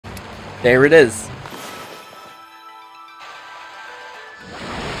There it is.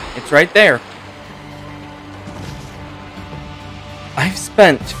 It's right there. I've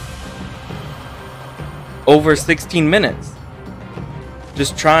spent over 16 minutes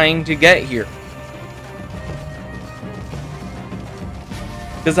just trying to get here.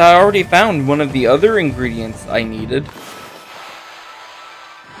 Because I already found one of the other ingredients I needed.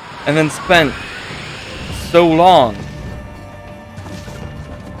 And then spent so long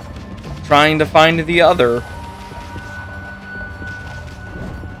trying to find the other.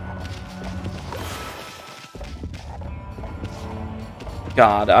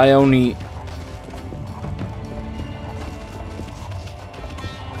 God, I only...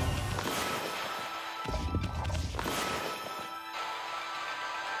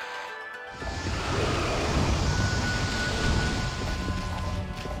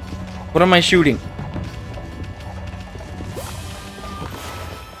 What am I shooting?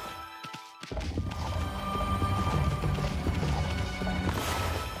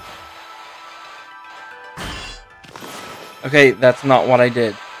 Okay, that's not what I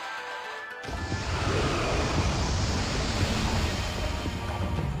did.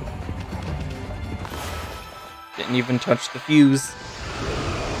 Didn't even touch the fuse.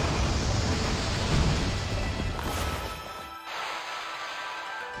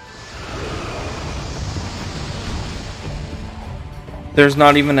 There's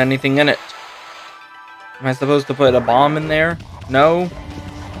not even anything in it. Am I supposed to put a bomb in there? No.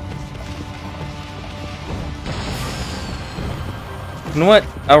 You know what?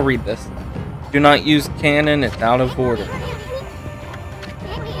 I'll read this. Do not use cannon, it's out of order.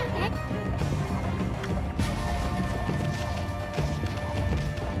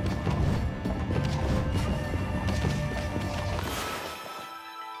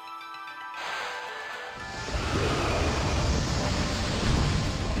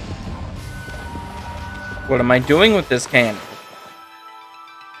 What am I doing with this cannon?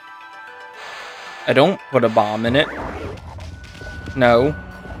 I don't put a bomb in it. No.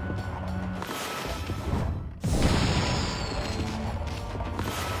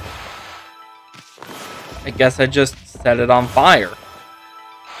 I guess I just set it on fire.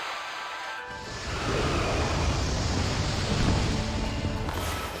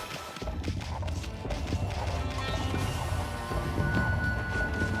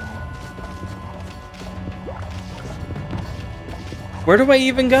 Where do I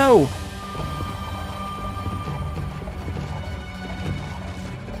even go?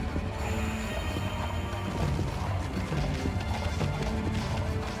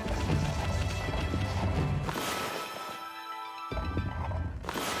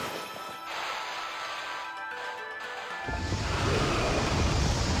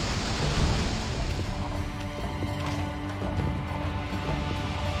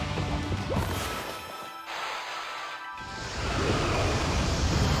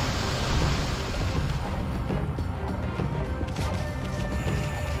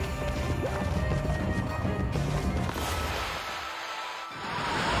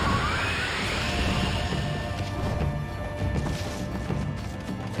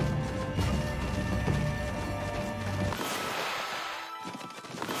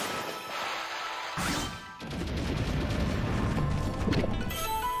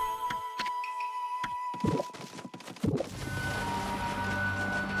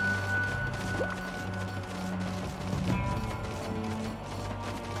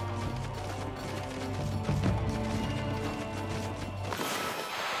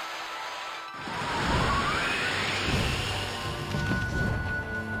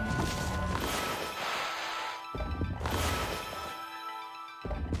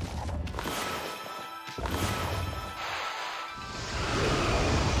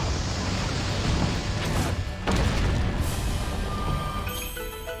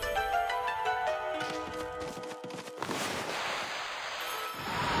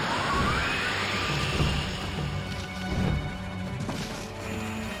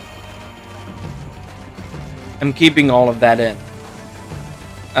 I'm keeping all of that in.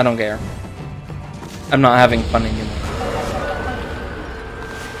 I don't care. I'm not having fun anymore.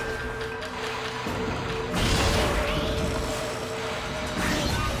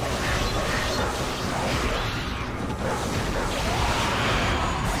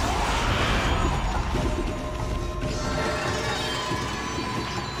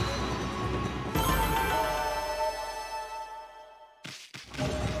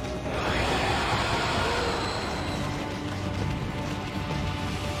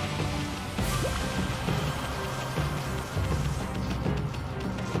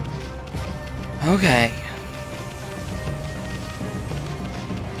 Okay.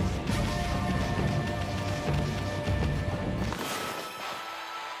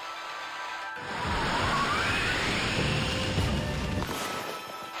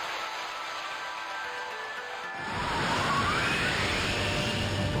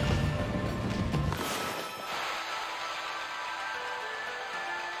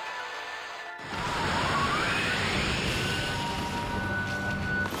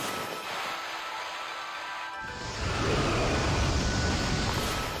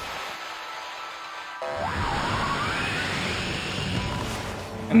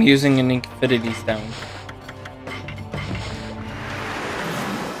 I'm using an infinity stone.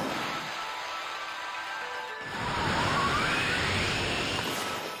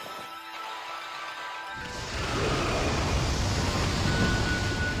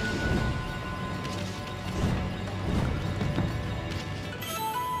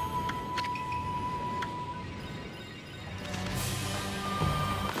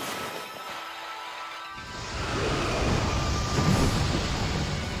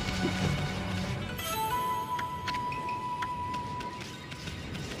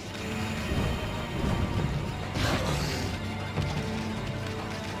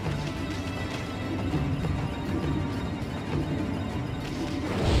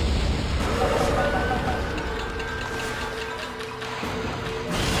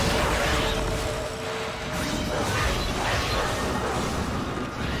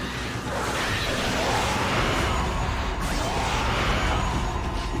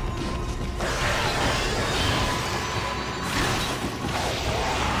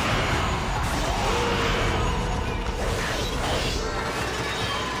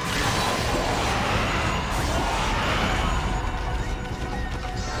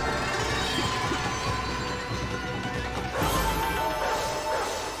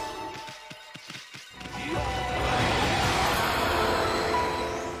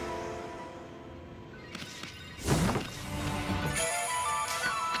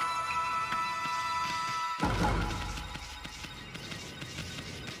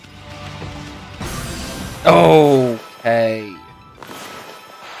 Okay.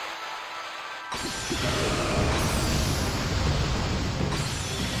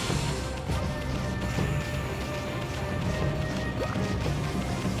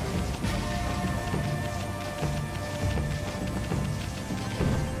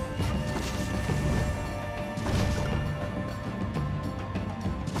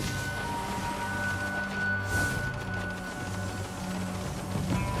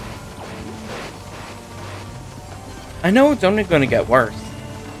 I know it's only going to get worse.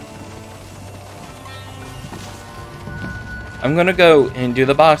 I'm going to go and do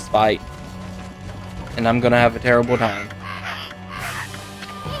the boss fight, and I'm going to have a terrible time.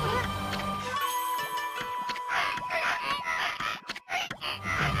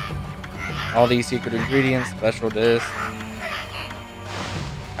 All these secret ingredients, special disc.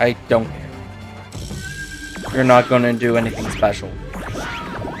 I don't care. You're not going to do anything special.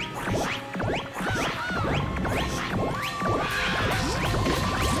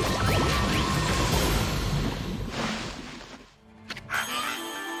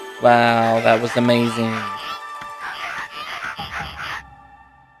 Wow, that was amazing.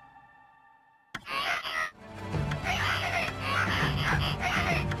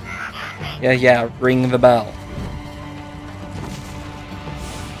 Yeah, ring the bell.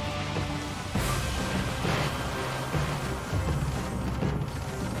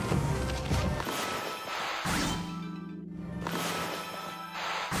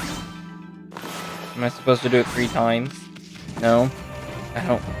 Am I supposed to do it 3 times? No? I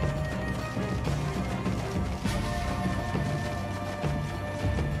don't...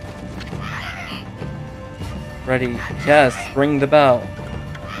 Ready? Yes, ring the bell.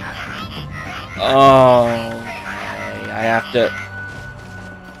 Oh, okay. I have to...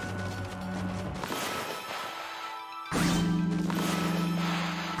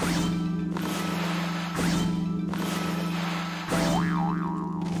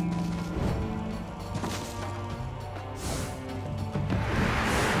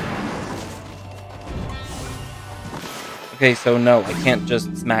 Okay, so no, I can't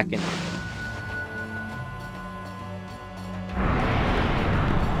just smack into it.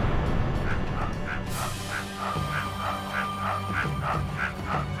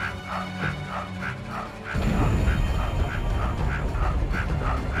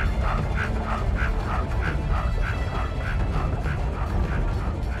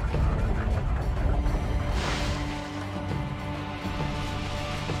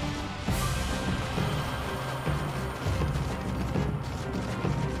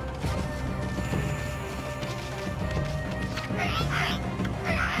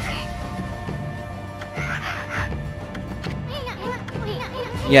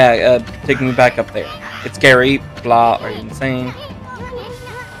 Yeah, take me back up there. It's scary. Blah, are you insane?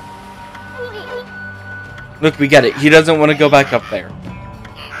 Look, we get it. He doesn't want to go back up there.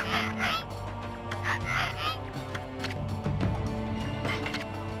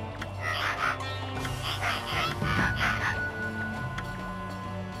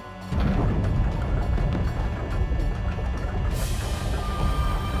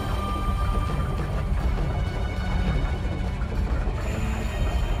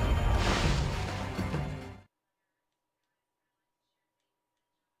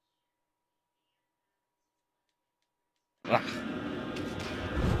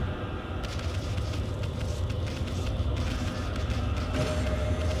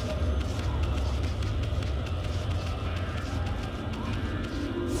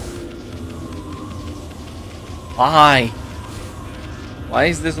 Why? Why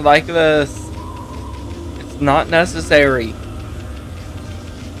is this like this? It's not necessary.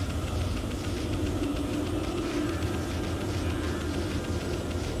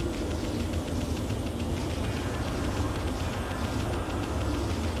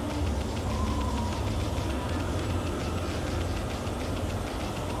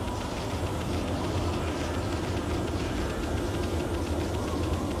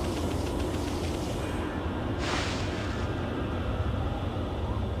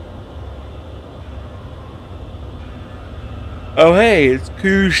 Oh hey, it's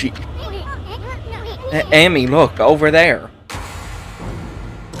Kushi. Amy, look, over there.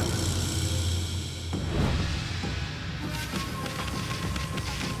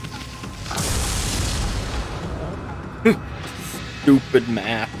 Stupid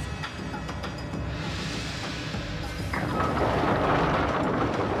math.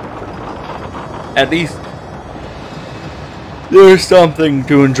 At least there's something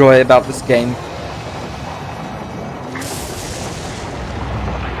to enjoy about this game.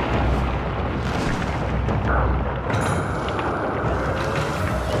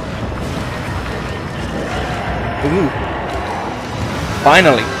 Ooh.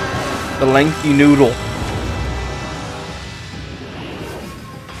 Finally, the lengthy noodle.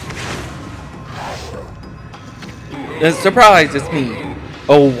 Surprise, it's me,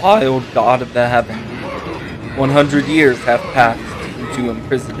 O wild god of the heaven. 100 years have passed since you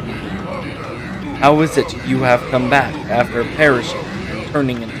imprisoned me. How is it you have come back after perishing and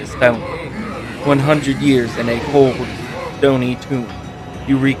turning into stone? 100 years in a cold, stony tomb.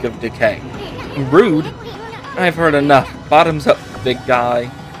 You reek of decay. Rude? I've heard enough. Bottoms up, big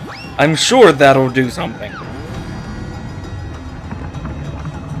guy. I'm sure that'll do something.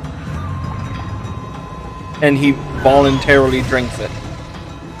 And he voluntarily drinks it.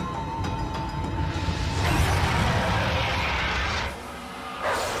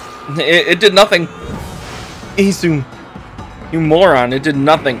 It did nothing. Isu, you moron, it did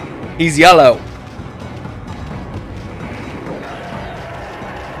nothing. He's yellow.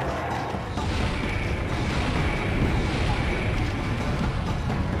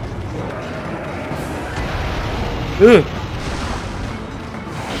 Ugh.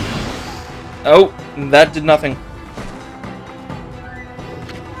 Oh, that did nothing.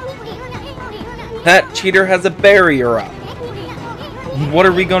 That cheater has a barrier up. What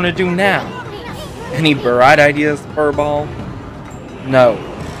are we gonna do now? Any bright ideas, Furball? No.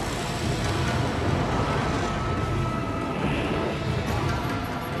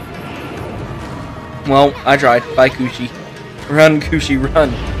 Well, I tried. Bye, Kushi. Run, Kushi, run.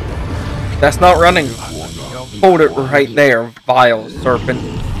 That's not running. Hold it right there, vile serpent.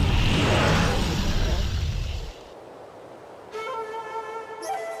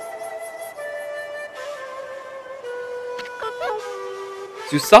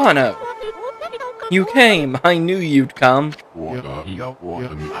 Susano! You came! I knew you'd come!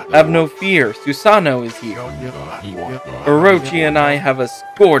 Have no fear, Susano is here. Orochi and I have a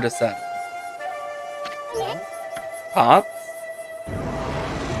score to settle. Pots?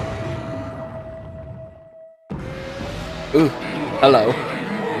 Ooh, hello.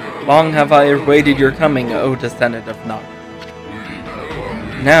 Long have I awaited your coming, O descendant of Nagi.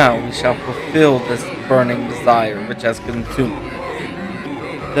 Now we shall fulfill this burning desire which has consumed me.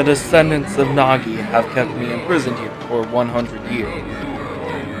 The descendants of Nagi have kept me imprisoned here for 100 years.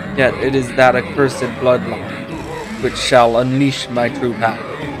 Yet it is that accursed bloodline which shall unleash my true power.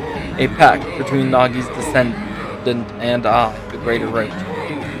 A pact between Nagi's descendant and I, the great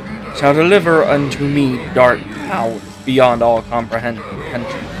Orochi, shall deliver unto me dark powers beyond all comprehension.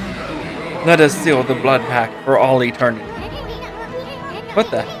 Let us seal the blood pact for all eternity.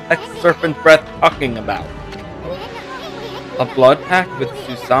 What the heck's Serpent Breath talking about? A blood pact with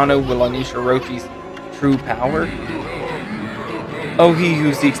Susano will unleash Orochi's true power? Oh, he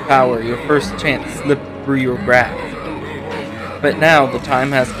who seeks power, your first chance slipped through your grasp. But now the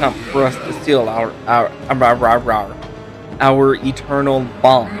time has come for us to seal our eternal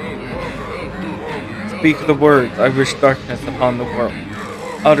bond. Speak the words, I wish darkness upon the world.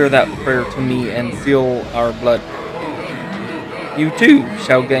 Utter that prayer to me and seal our blood. You too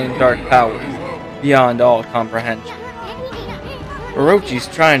shall gain dark powers beyond all comprehension. Orochi's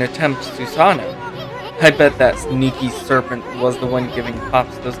trying to tempt Susano. I bet that sneaky serpent was the one giving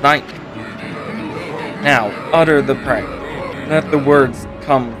Pops those nightmares. Now, utter the prayer. Let the words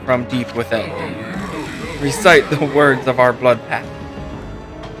come from deep within. Recite the words of our blood pact.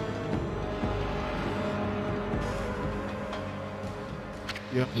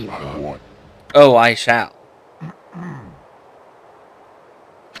 Oh, I shall.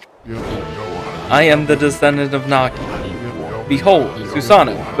 I am the descendant of Nagi. Behold,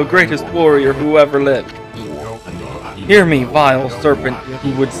 Susanoo, the greatest warrior who ever lived. Hear me, vile serpent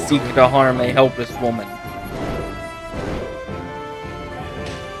who would seek to harm a helpless woman.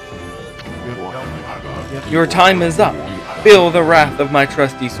 Your time is up. Feel the wrath of my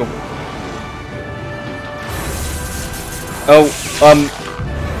trusty sword. Oh,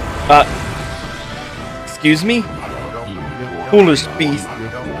 excuse me? Foolish beast,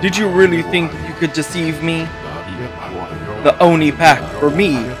 did you really think you could deceive me? The Oni pack, for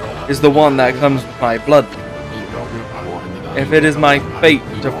me, is the one that comes with my blood. If it is my fate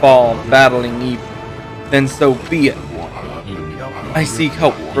to fall battling evil, then so be it. I seek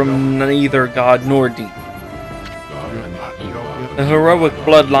help from neither god nor demon. The heroic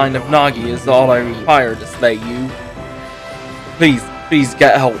bloodline of Nagi is all I require to slay you. Please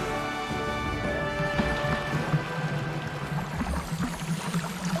get help.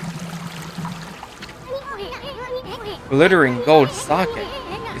 Glittering gold sake.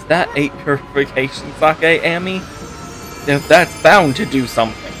 Is that 8 purification sake, Ami? If that's bound to do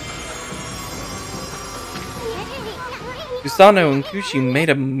something. Susanoo and Kushi made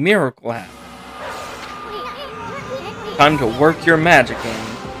a miracle happen. Time to work your magic,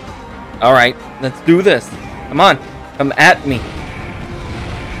 Ami. Alright, let's do this. Come on, come at me.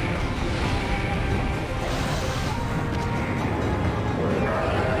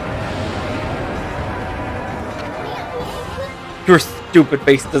 Your stupid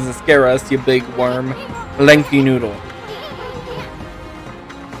face doesn't scare us, you big worm. Lengthy noodle.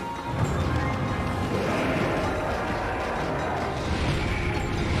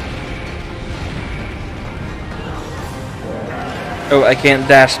 Oh, I can't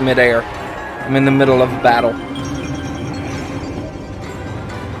dash midair. I'm in the middle of a battle.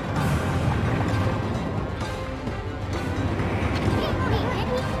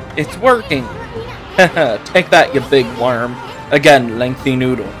 It's working! Take that, you big worm. Again, lengthy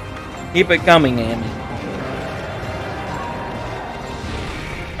noodle. Keep it coming, Ami.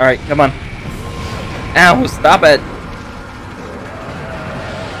 Alright, come on. Ow, stop it!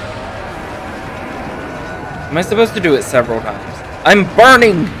 Am I supposed to do it several times? I'm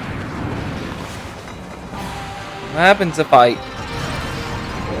burning! What happens if I...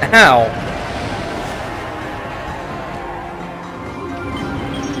 Ow!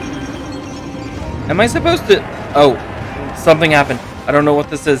 Am I supposed to... Oh, something happened. I don't know what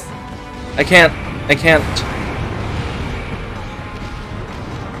this is. I can't.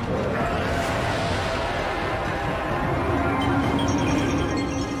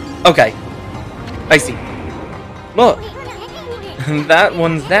 Okay. I see. Look. That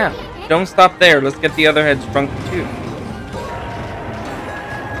one's down. Don't stop there. Let's get the other heads drunk too.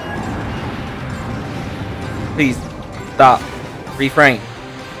 Please. Stop. Refrain.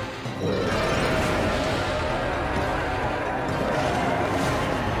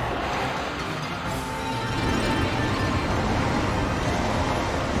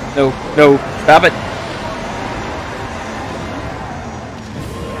 No, stop it.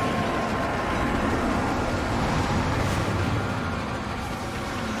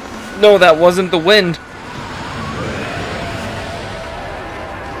 No, that wasn't the wind.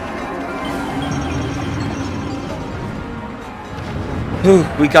 Whew,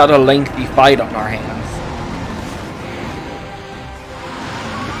 we got a lengthy fight on our hands.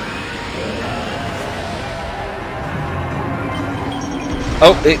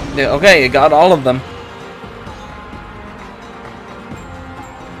 Oh, okay, it got all of them.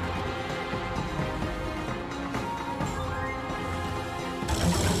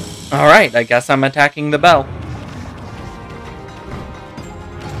 Alright, I guess I'm attacking the bell.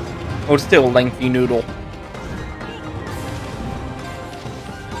 Oh, still lengthy noodle.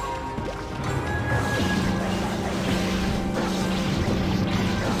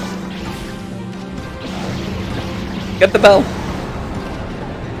 Get the bell.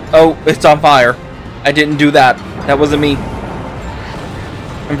 Oh, it's on fire. I didn't do that. That wasn't me.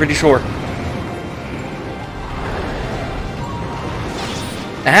 I'm pretty sure.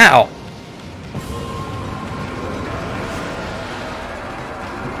 Ow!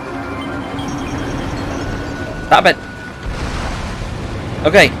 Stop it!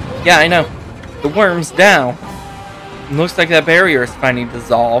 Okay, yeah, I know. The worm's down. It looks like that barrier is finally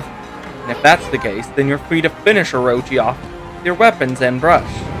dissolved. And if that's the case, then you're free to finish Orochi off with your weapons and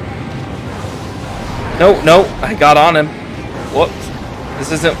brush. No, I got on him. Whoops.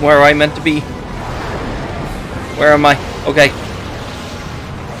 This isn't where I meant to be. Where am I? Okay.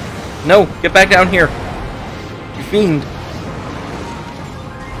 No, get back down here. You fiend.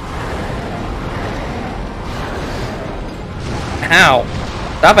 Ow.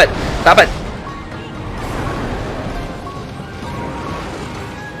 Stop it. Stop it.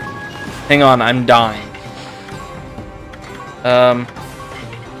 Hang on, I'm dying.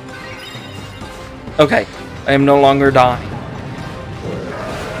 Okay, I am no longer dying.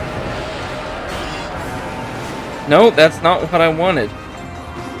 No, that's not what I wanted.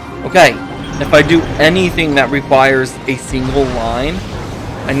 Okay, if I do anything that requires a single line,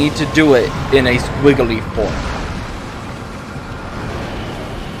 I need to do it in a squiggly form.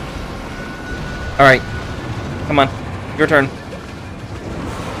 Alright, come on, your turn.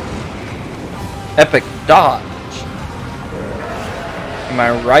 Epic dodge. Am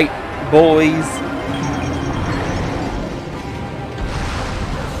I right, boys?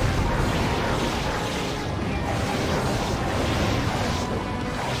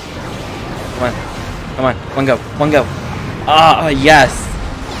 Come on, one go, one go. Ah, yes.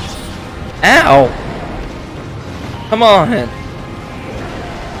 Ow! Come on.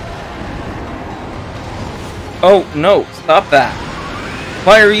 Oh, no, stop that.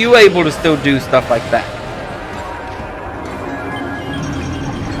 Why are you able to still do stuff like that?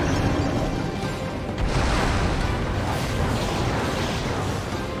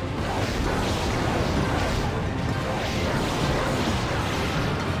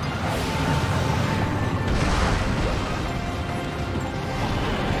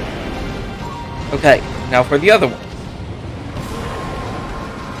 Okay, now for the other one.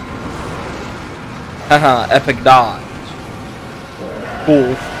 Haha, epic dodge. Fool.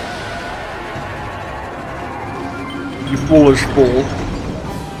 You foolish fool.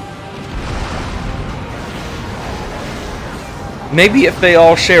 Maybe if they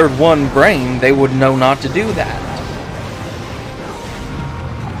all shared one brain, they would know not to do that.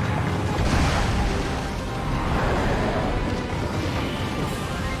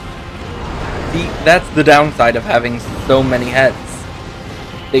 See, that's the downside of having so many heads.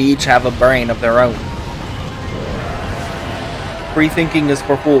 They each have a brain of their own. Free thinking is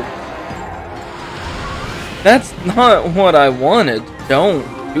for fools. That's not what I wanted. Don't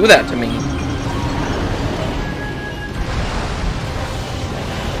do that to me.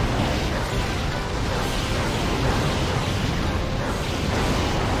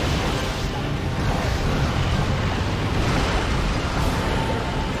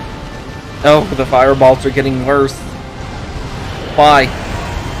 Oh, the fireballs are getting worse. Why?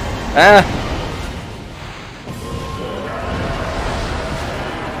 Ah!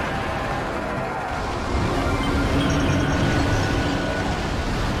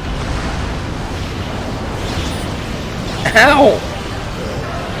 Ow!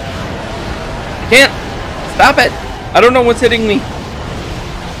 Can't! Stop it! I don't know what's hitting me.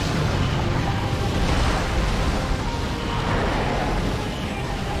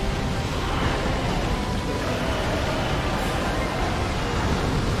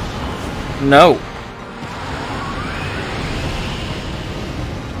 No.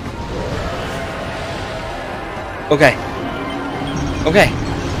 Okay. Okay.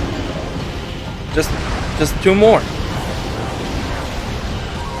 Just two more.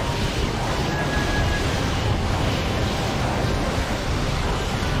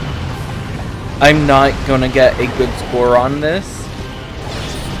 I'm not gonna get a good score on this.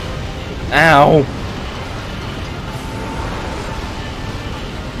 Ow.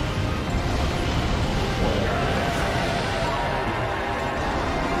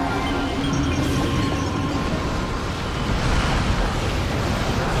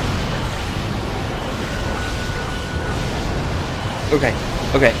 Okay,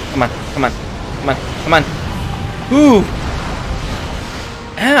 okay, come on, come on, come on, come on. Ooh!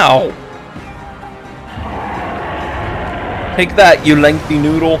 Ow! Take that, you lengthy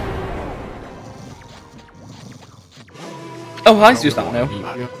noodle. Oh, hi, Susanoo.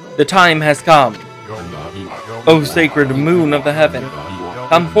 The time has come. O sacred moon of the heaven,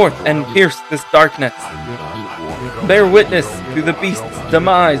 come forth and pierce this darkness. Bear witness to the beast's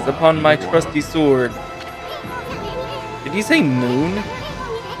demise upon my trusty sword. Did he say moon?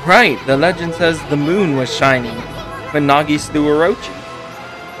 Right, the legend says the moon was shining when Nagi slew Orochi.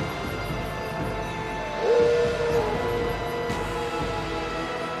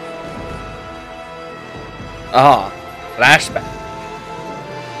 Ah, flashback.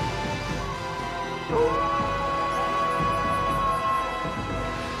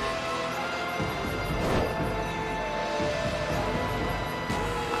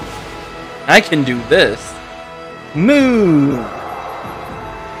 I can do this. Moon!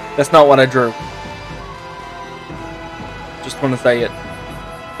 That's not what I drew. Just want to say it.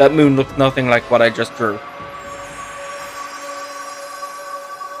 That moon looks nothing like what I just drew.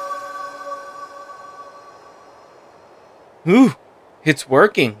 Ooh, it's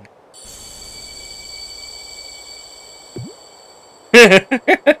working.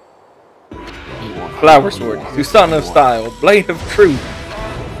 Flower Sword, Susanoo style, Blade of Truth.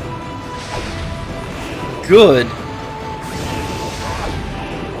 Good.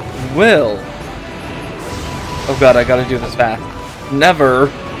 Will. Oh god, I gotta do this fast.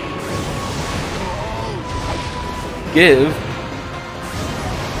 Never. Give.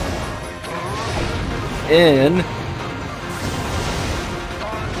 In.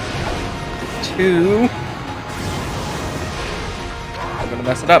 To. I'm gonna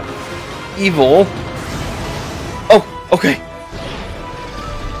mess it up. Evil. Oh, okay.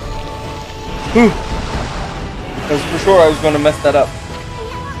 Whew. Because for sure I was gonna mess that up.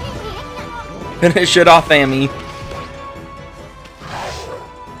 Finish it off, Amy.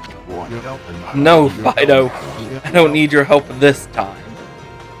 No, Fido. I don't need your help this time.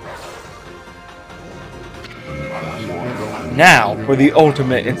 Now for the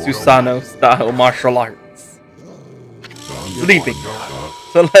ultimate in Susanoo style martial arts. Sleeping.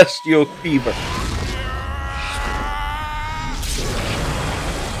 Celestial Fever.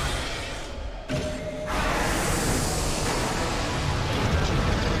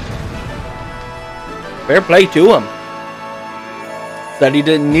 Fair play to him. Said he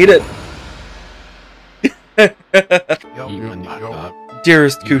didn't need it.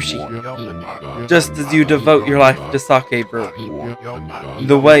 Dearest Kushi, just as you devote your life to sake brewing,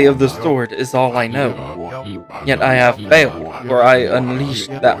 the way of the sword is all I know. Yet I have failed, for I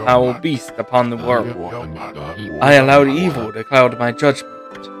unleashed that foul beast upon the world. I allowed evil to cloud my judgment.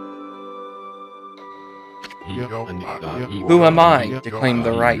 Who am I to claim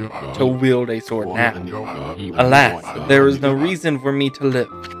the right to wield a sword now? Alas, there is no reason for me to live.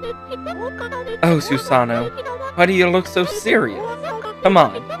 Oh, Susanoo, why do you look so serious? Come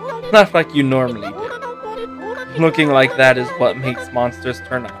on, laugh like you normally do. Looking like that is what makes monsters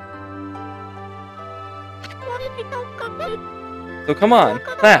turn up. So come on,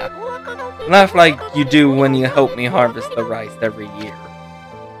 laugh. Laugh like you do when you help me harvest the rice every year.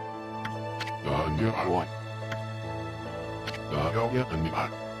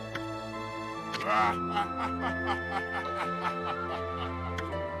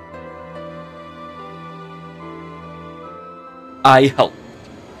 I helped.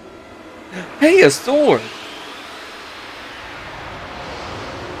 Hey, a sword!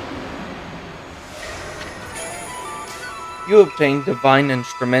 You obtained Divine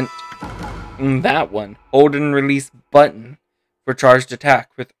Instrument. That one. Hold and release button for charged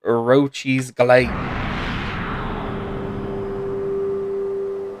attack with Orochi's Glaive.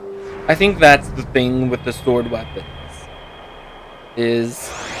 I think that's the thing with the sword weapons.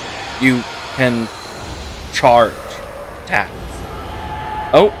 Is you can charge attacks.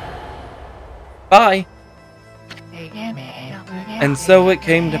 Oh. Bye. And so it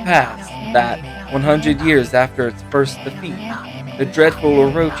came to pass that 100 years after its first defeat, the dreadful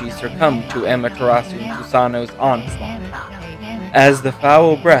Orochi succumbed to Amaterasu and Susanoo's onslaught. As the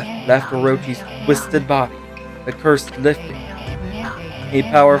foul breath left Orochi's twisted body, the curse lifted. A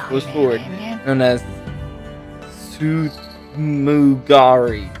powerful sword known as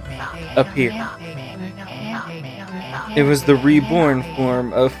Tsumugari appeared. It was the reborn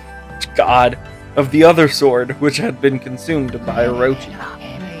form of the other sword which had been consumed by Orochi.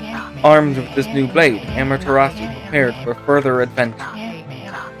 Armed with this new blade, Amaterasu prepared for further adventure.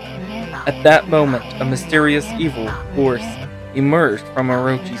 At that moment, a mysterious evil force emerged from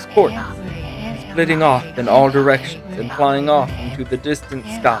Orochi's corpse, splitting off in all directions and flying off into the distant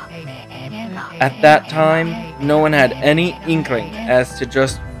sky. At that time, no one had any inkling as to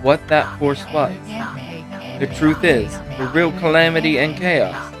just what that force was. The truth is, the real calamity and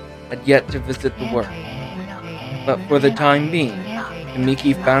chaos had yet to visit the world. But for the time being,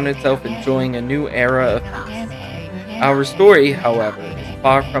 Kamiki found itself enjoying a new era of peace. Our story, however, is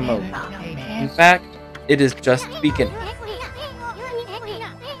far from over. In fact, it is just beginning.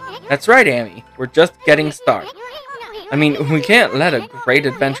 That's right, Amy. We're just getting started. I mean, we can't let a great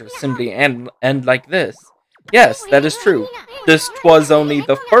adventure simply end like this. Yes, that is true. This was only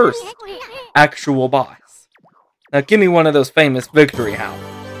the first actual boss. Now give me one of those famous victory howls.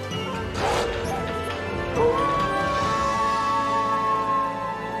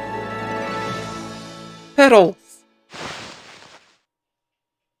 Petals!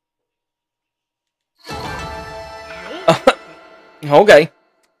 Okay.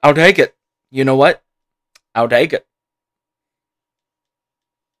 I'll take it. You know what? I'll take it.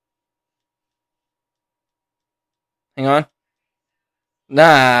 Hang on.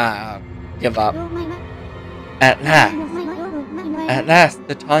 Nah. Give up. At last,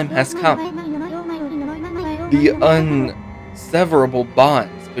 the time has come. The unseverable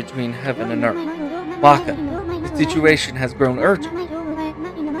bonds between heaven and earth. Waka, the situation has grown urgent.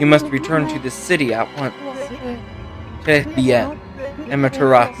 You must return to the city at once. Très bien,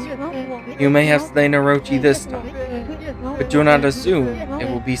 Amaterasu. You may have slain Orochi this time, but do not assume it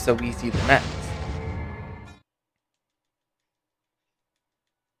will be so easy the next.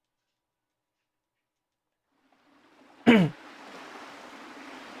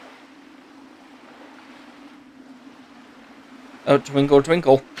 Oh, twinkle,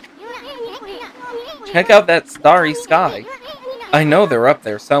 twinkle. Check out that starry sky. I know they're up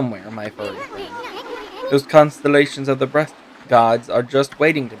there somewhere, my furry friend. Those constellations of the breast gods are just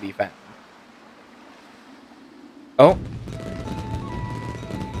waiting to be found. Oh.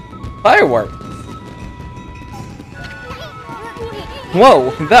 Fireworks!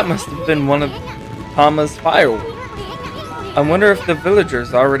 Whoa, that must have been one of Tama's fireworks. I wonder if the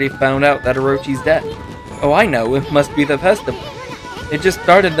villagers already found out that Orochi's dead. Oh, I know, it must be the festival. It just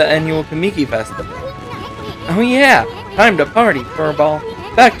started the annual Kamiki festival. Oh yeah, time to party, Furball.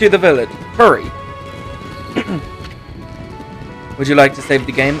 Back to the village, hurry. Would you like to save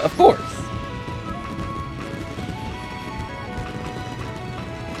the game? Of course.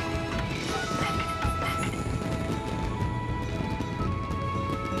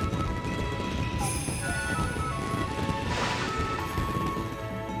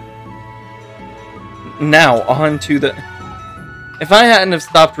 Now, on to the... If I hadn't have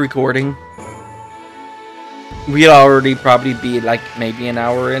stopped recording, we'd already probably be like maybe an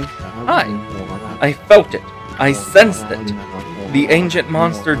hour in. Hi. I felt it. I sensed it. The ancient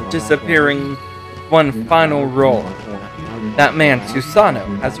monster disappearing one final roar. That man,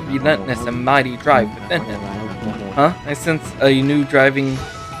 Susanoo, has a relentless and mighty drive within him. Huh? I sense a new driving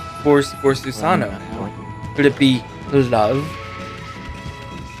force for Susanoo. Could it be love?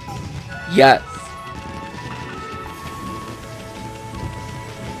 Yes.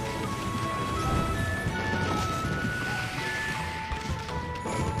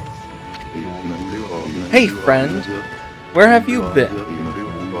 Hey friend, where have you been?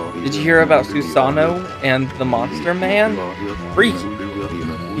 Did you hear about Susanoo and the monster man? Freaky.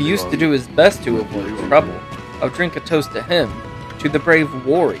 He used to do his best to avoid trouble. I'll drink a toast to him, to the brave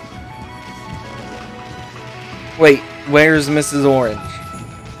warrior. Wait, where's Mrs. Orange?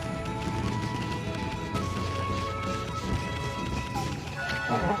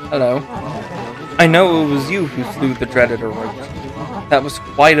 Hello. I know it was you who slew the dreaded Orochi. That was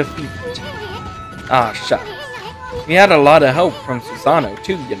quite a feat. Ah, shucks. We had a lot of help from Susanoo,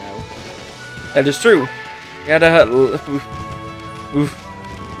 too, you know. That is true. We had a... Oof.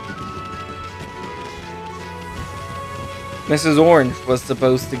 Mrs. Orange was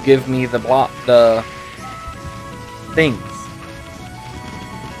supposed to give me the things.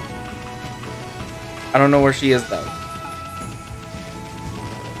 I don't know where she is, though.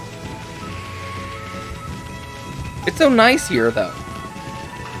 It's so nice here, though.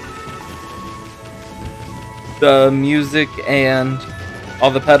 The music and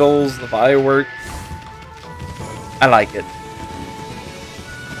all the pedals, the fireworks. I like it.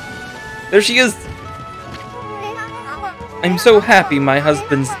 There she is! I'm so happy my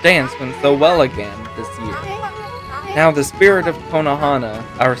husband's dance went so well again this year. Now the spirit of Konohana,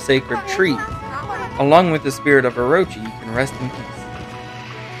 our sacred tree, along with the spirit of Orochi, can rest in peace.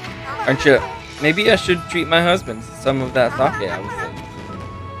 Aren't you? Maybe I should treat my husband to some of that sake I was saying.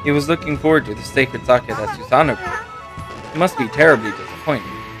 He was looking forward to the sacred sake that Susanoo brewed. It must be terribly disappointing.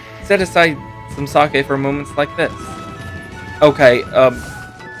 Set aside some sake for moments like this. Okay,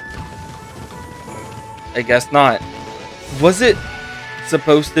 I guess not. Was it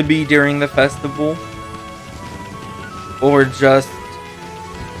supposed to be during the festival? Or just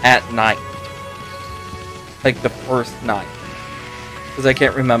at night? Like the first night? Because I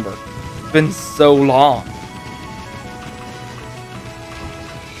can't remember. It's been so long.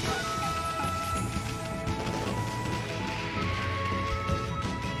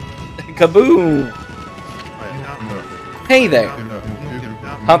 Kaboom! Hey there!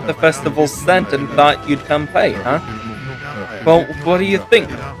 Caught the festival's scent and thought you'd come play, huh? Well, what do you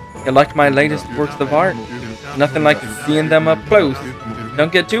think? You like my latest works of art? Nothing like seeing them up close.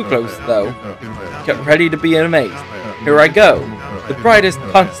 Don't get too close, though. Get ready to be amazed. Here I go. The brightest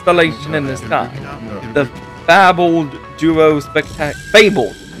constellation in the sky. The fabled duo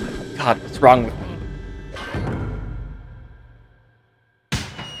fabled. God, what's wrong with me?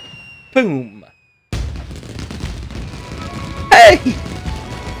 Boom! Hey!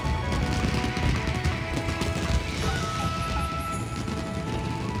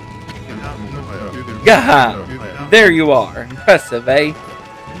 Gaha! There you are. Impressive, eh?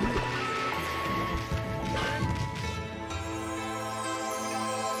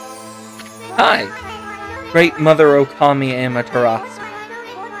 Hi! Great Mother Okami Amaterasu.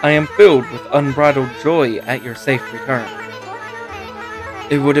 I am filled with unbridled joy at your safe return.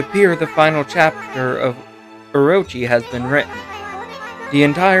 It would appear the final chapter of Orochi has been written. The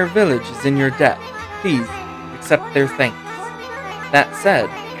entire village is in your debt. Please accept their thanks. That said,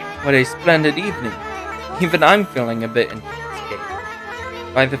 what a splendid evening. Even I'm feeling a bit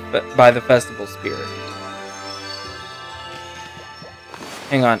intoxicated by the festival spirit.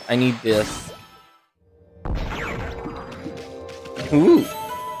 Hang on, I need this. Ooh,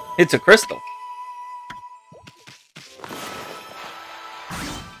 it's a crystal.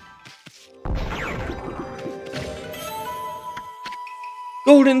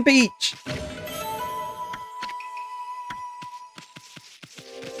 Golden Beach!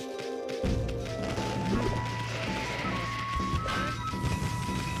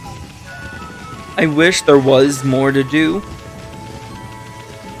 I wish there was more to do,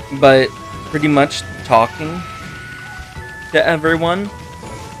 but pretty much talking to everyone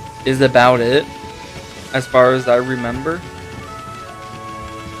is about it, as far as I remember.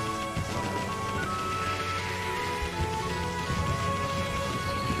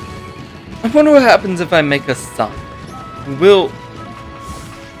 I wonder what happens if I make a son. Well,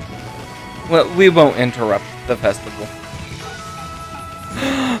 we won't interrupt the festival.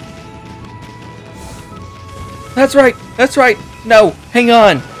 That's right, that's right. No, hang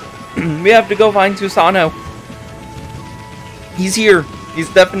on. We have to go find Susanoo. He's here.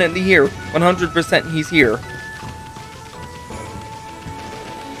 He's definitely here. 100% he's here.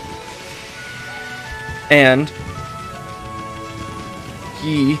 And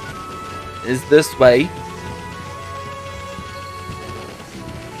he is this way.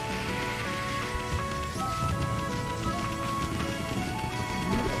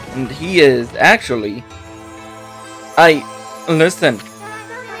 And he is actually... Listen.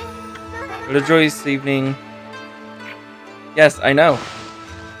 What a joyous evening. Yes, I know.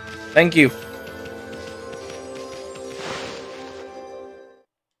 Thank you.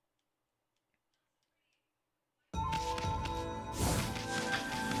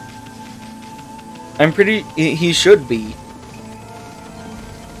 I'm pretty... He should be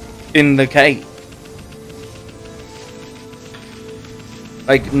in the cave.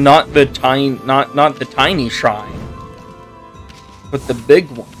 Like, not the tiny shrine, but the big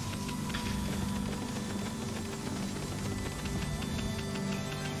one.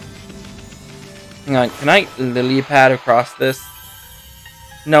 Hang on, can I lily pad across this?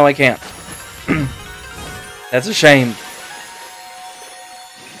 No, I can't. That's a shame.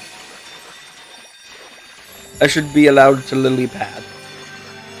 I should be allowed to lily pad.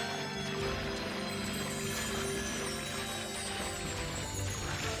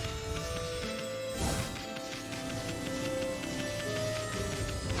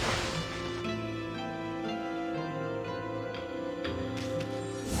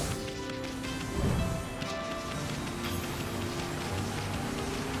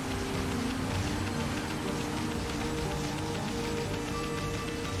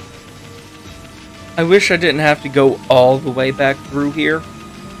 I wish I didn't have to go all the way back through here.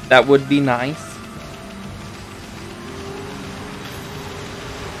 That would be nice.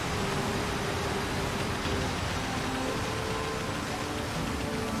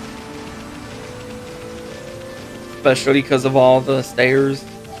 Especially because of all the stairs.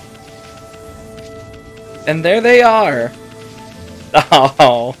 And there they are.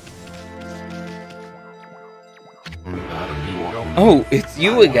 Oh. Oh, it's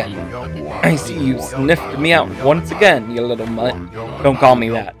you again. I see you sniffed me out once again, you little mutt. Don't call me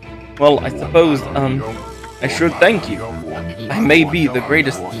that. Well, I suppose, I should thank you. I may be the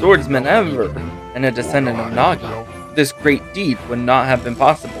greatest swordsman ever, and a descendant of Nagi. This great deed would not have been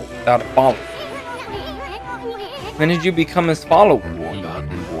possible without a follower. When did you become his follower?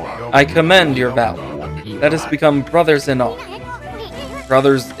 I commend your valor. Let us become brothers in arms.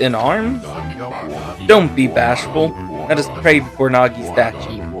 Brothers in arms? Don't be bashful. Let us pray before Nagi's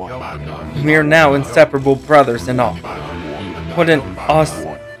statue. We are now inseparable brothers in arms. What an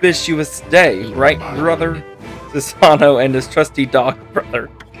auspicious day, right, brother? Susanoo and his trusty dog brother.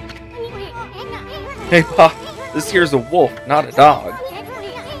 Hey, Pa, this here's a wolf, not a dog.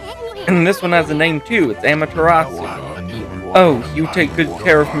 And this one has a name too, it's Amaterasu. Oh, you take good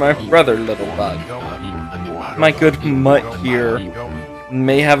care of my brother, little bug. My good mutt here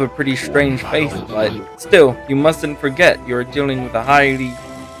may have a pretty strange face, but still, you mustn't forget you're dealing with a highly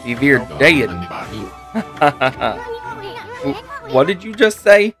revered deity. What did you just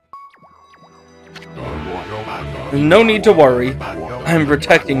say? No need to worry. I'm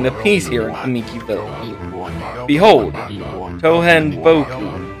protecting the peace here in Kamikiville. Behold, Tohen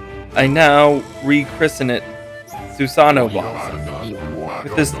Boku. I now rechristen it Susanoo Blossom.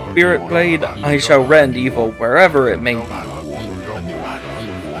 With this spirit blade, I shall rend evil wherever it may be.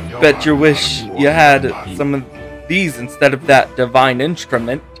 Bet your wish you had some of these instead of that divine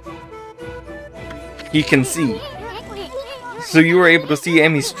instrument. He can see. So you were able to see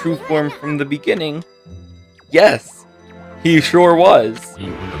Amy's true form from the beginning? Yes, he sure was.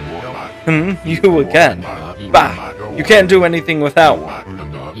 You again. Bah, you can't do anything without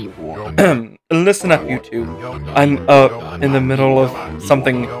one. Listen up, you two. I'm in the middle of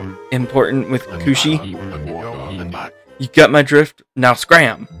something important with Kushi. You get my drift? Now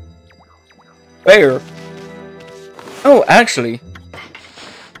scram. Fair. Oh, actually,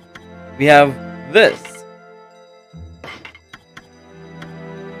 we have this.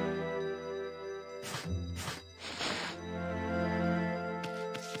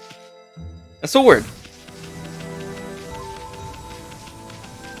 A sword.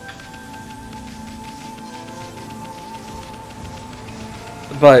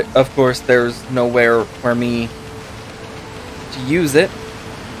 But, of course, there's nowhere for me to use it.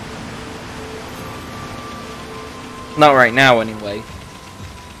 Not right now, anyway.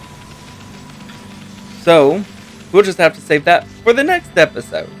 So, we'll just have to save that for the next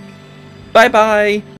episode. Bye-bye!